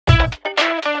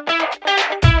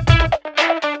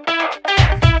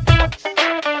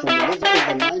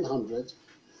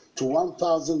to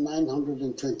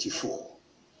 1,924.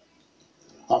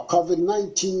 Our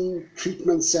COVID-19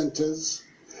 treatment centers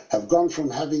have gone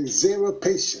from having 0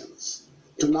 patients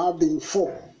to now being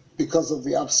 4 because of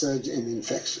the upsurge in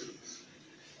infections.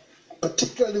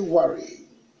 Particularly worrying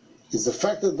is the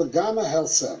fact that the Ghana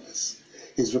Health Service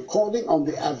is recording on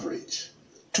the average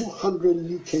 200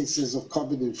 new cases of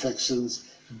COVID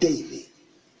infections daily.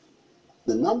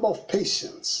 The number of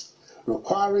patients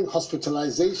requiring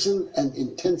hospitalization and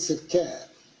intensive care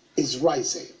is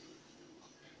rising.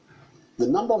 The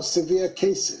number of severe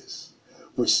cases,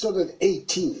 which stood at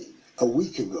 18 a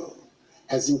week ago,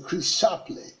 has increased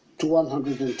sharply to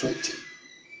 120.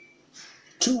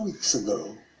 2 weeks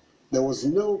ago, there was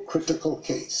no critical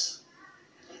case.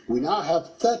 We now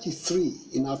have 33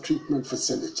 in our treatment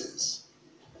facilities.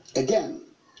 Again,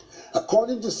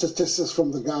 according to statistics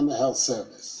from the Ghana Health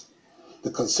Service, the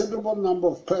considerable number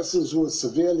of persons who are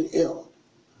severely ill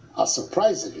are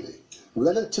surprisingly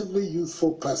relatively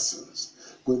youthful persons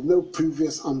with no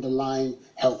previous underlying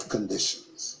health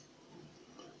conditions.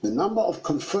 The number of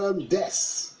confirmed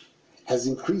deaths has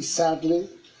increased sadly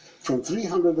from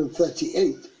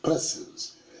 338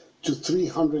 persons to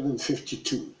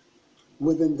 352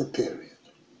 within the period.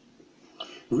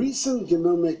 Recent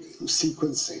genomic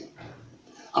sequencing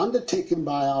undertaken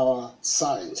by our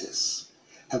scientists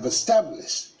have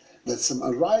established that some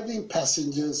arriving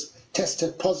passengers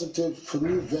tested positive for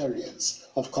new variants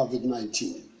of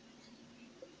COVID-19.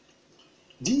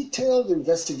 Detailed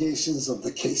investigations of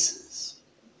the cases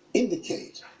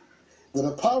indicate that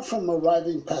apart from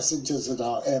arriving passengers at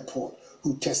our airport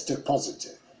who tested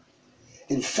positive,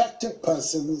 infected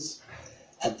persons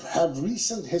have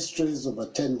recent histories of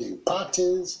attending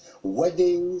parties,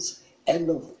 weddings,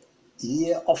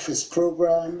 end-of-year office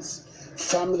programs,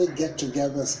 family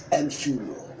get-togethers, and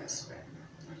funerals.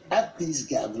 At these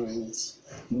gatherings,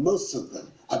 most of them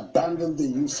abandoned the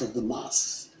use of the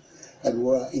masks and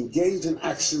were engaged in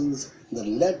actions that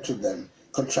led to them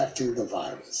contracting the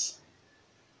virus.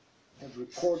 Have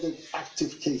recorded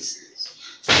active cases.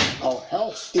 Our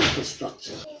health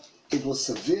infrastructure, it will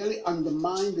severely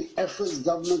undermine the efforts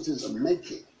government is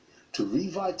making to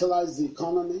revitalize the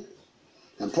economy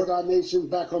and put our nation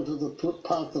back onto the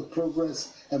path of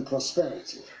progress and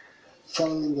prosperity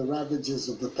following the ravages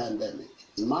of the pandemic.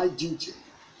 It's my duty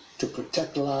to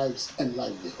protect lives and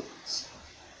livelihoods.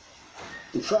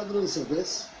 In furtherance of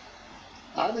this,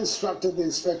 I've instructed the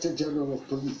Inspector General of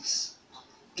Police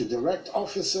to direct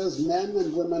officers, men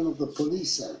and women of the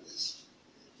police service,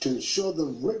 to ensure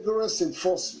the rigorous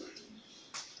enforcement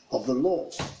of the law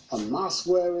on mask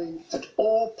wearing at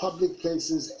all public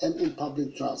places and in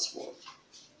public transport.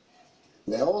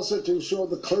 They're also to ensure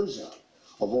the closure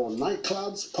of all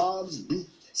nightclubs, pubs,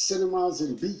 cinemas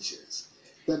and beaches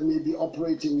that may be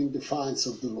operating in defiance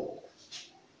of the law.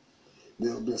 They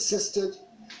will be assisted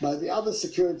by the other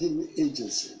security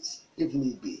agencies, if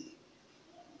need be.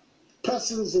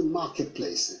 Persons in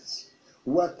marketplaces,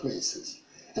 workplaces,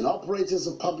 and operators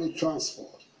of public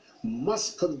transport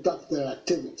must conduct their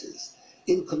activities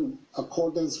in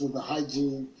accordance with the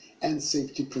hygiene and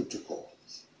safety protocols.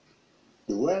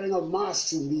 The wearing of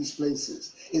masks in these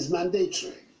places is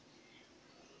mandatory.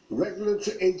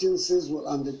 Regulatory agencies will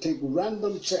undertake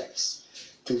random checks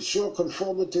to ensure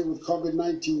conformity with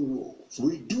COVID-19 rules.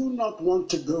 We do not want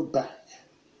to go back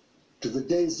to the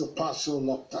days of partial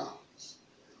lockdowns,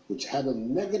 which had a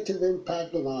negative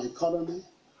impact on our economy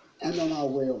and on our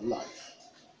way of life.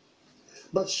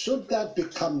 But should that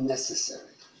become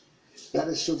necessary, that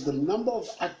is, should the number of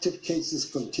active cases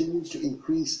continue to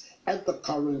increase at the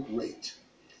current rate,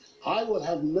 I will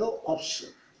have no option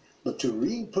but to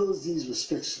reimpose these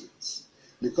restrictions,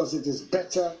 because it is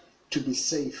better to be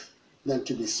safe than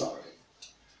to be sorry.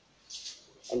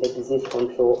 And the Disease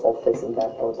Control Office in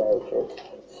that health directorate.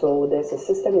 So there's a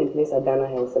system in place at Ghana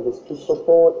Health Service to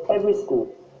support every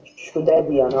school. Should there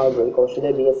be an outbreak or should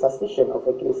there be a suspicion of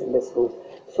a case in the school?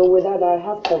 So with that, I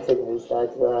have confidence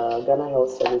that Ghana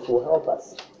Health Service will help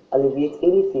us alleviate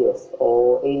any fears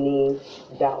or any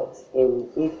doubts in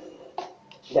if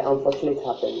the unfortunate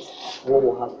happens, what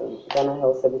will happen. Ghana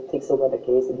Health Service takes over the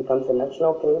case, it becomes a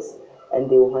national case, and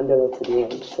they will handle it to the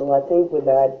end. So I think with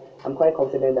that, I'm quite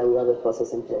confident that we have a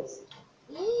process in place.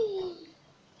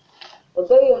 Well,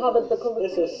 there you have it.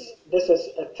 This is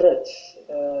a threat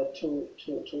to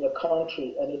the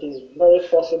country, and it is very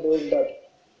possible that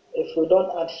if we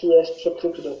don't adhere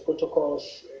strictly to the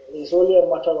protocols, it's only a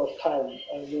matter of time,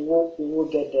 and we will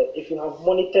get there. If you have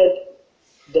monitored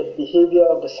the behavior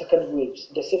of the second waves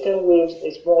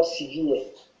is more severe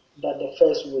than the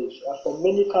first waves. For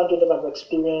many countries that have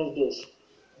experienced this,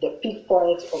 the peak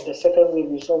point of the second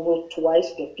wave is almost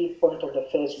twice the peak point of the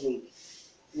first wave.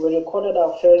 We recorded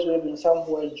our first wave in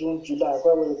somewhere June, July,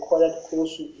 where we recorded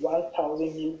close to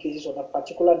 1,000 new cases on a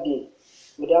particular day,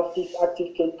 with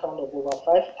active case count of over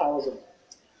 5,000.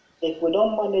 If we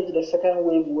don't manage the second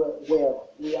wave well,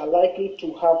 we are likely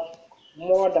to have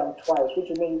more than twice, which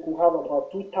would mean you could have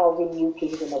about 2,000 new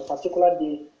cases on a particular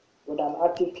day with an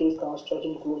active case count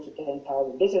stretching close to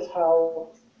 10,000. This is how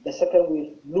the second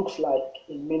wave looks like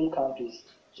in many countries.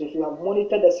 So if you have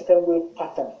monitored the second wave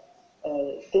pattern,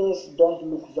 things don't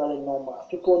look very normal.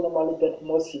 People normally get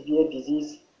more severe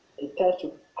disease. It tends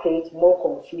to create more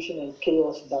confusion and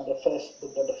chaos than the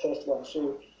first one.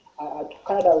 So I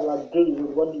kind of agree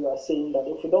with what you are saying, that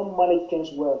if we don't manage things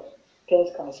well, things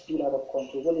can spill out of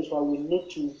control. That is why we need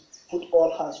to put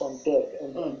all hands on deck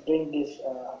and bring this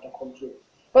under control.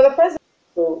 But the president.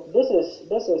 So this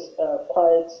is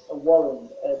quite a worrying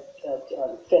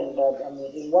thing. That, I mean,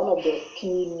 is one of the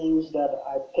key news that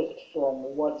I picked from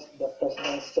what the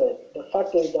president said. The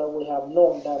fact is that we have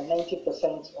known that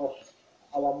 90% of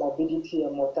our morbidity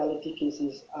and mortality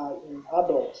cases are in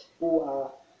adults who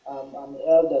are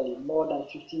elderly, more than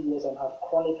 50 years, and have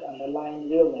chronic underlying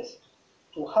illness.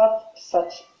 To have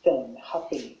such thing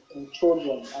happen in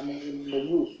children, I mean in the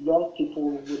youth, young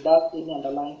people without any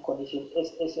underlying condition,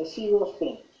 is a serious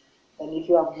thing. And if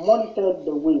you have monitored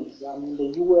the waves, I mean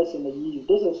the US and the EU,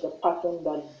 this is the pattern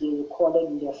that they recorded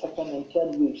in their second and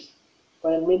third waves,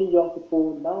 where many young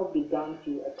people now began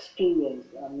to experience,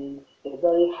 I mean, the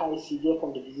very high severe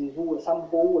form of the disease, some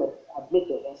who were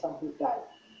admitted and some who died.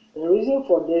 The reason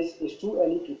for this is too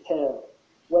early to tell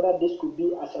whether this could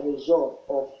be as a result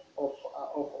of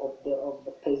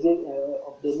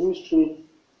the new strain,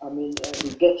 I mean,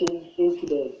 getting into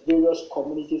the various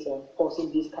communities and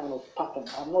causing this kind of pattern.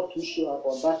 I'm not too sure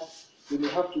about that. We may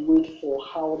have to wait for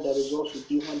how the results will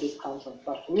be when this comes on.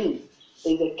 But for me,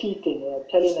 it's a key thing,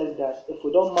 telling us that if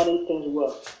we don't manage things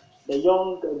well, the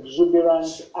young,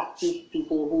 exuberant, active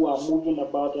people who are moving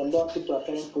about and don't fit to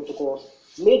adhering protocols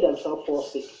may themselves fall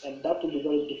sick, and that will be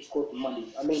very difficult to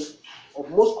manage. I mean, of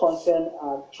most concern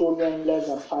are children less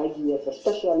than 5 years,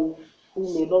 especially,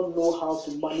 who may not know how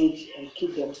to manage and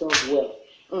keep themselves well.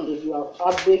 If you have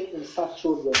outbreak in such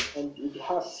children and it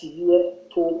has severe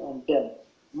toll on them,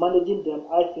 managing them,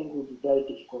 I think, will be very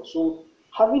difficult. So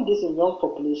having this in young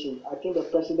population, I think the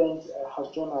president has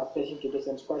drawn our attention to this,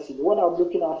 and it's quite severe. What I'm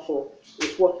looking out for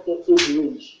is what age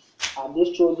range. Are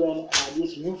these children, are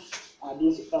these youth, are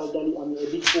these elderly, I mean a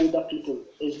bit older people?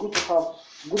 It's good to have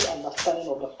good understanding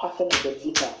of the pattern of the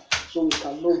data, so we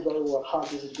can know very well how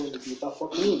this is going to be. But for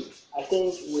me, I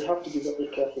think we have to be very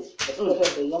careful, especially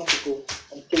the young people,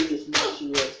 and take this more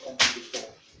serious than before.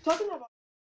 Talking about